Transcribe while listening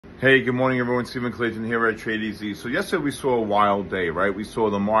Hey, good morning, everyone. Stephen Kalayjian here at TradeEZ. So yesterday we saw a wild day, right? We saw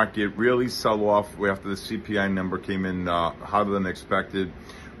the market really sell off after the CPI number came in hotter than expected.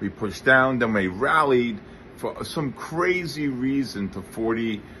 We pushed down, then we rallied for some crazy reason to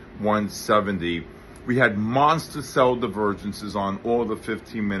 4170. We had monster sell divergences on all the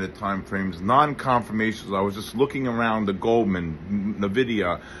 15-minute time frames, non-confirmations. I was just looking around the Goldman,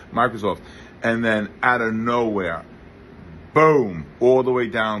 NVIDIA, Microsoft, and then out of nowhere, boom, all the way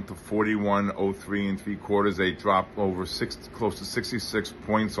down to 4103 and 3/4. They dropped over close to 66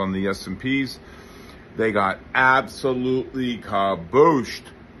 points on the S&Ps. They got absolutely kabooshed.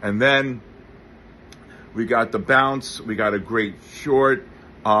 And then we got the bounce. We got a great short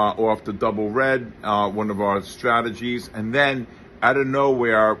off the double red, one of our strategies. And then out of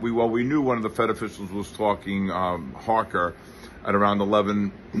nowhere, we knew one of the Fed officials was talking, Harker, at around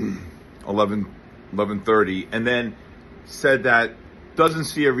 11:30. And then said that doesn't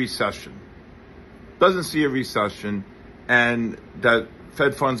see a recession, and that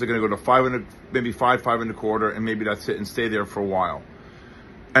Fed funds are going to go to 500, maybe 5.25, and maybe that's it, and stay there for a while.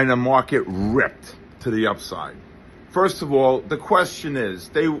 And the market ripped to the upside. First of all, the question is,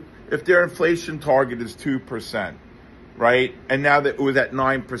 if their inflation target is 2%, right, and now that it was at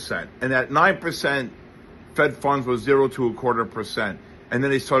 9%, and at 9%, Fed funds was 0 to 0.25%, and then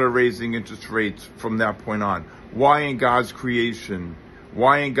they started raising interest rates from that point on. Why in God's creation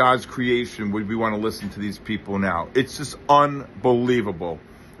would we want to listen to these people now? It's just unbelievable.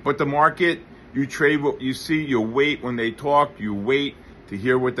 But the market, you trade what you see, you wait when they talk, you wait to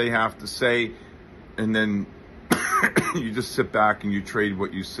hear what they have to say, and then you just sit back and you trade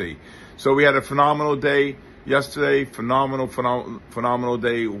what you see. So we had a phenomenal day yesterday, phenomenal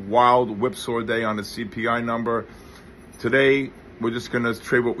day, wild whipsaw day on the CPI number. Today, we're just going to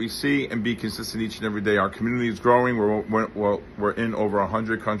trade what we see and be consistent each and every day. Our community is growing. We're in over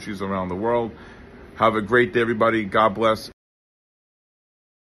 100 countries around the world. Have a great day, everybody. God bless.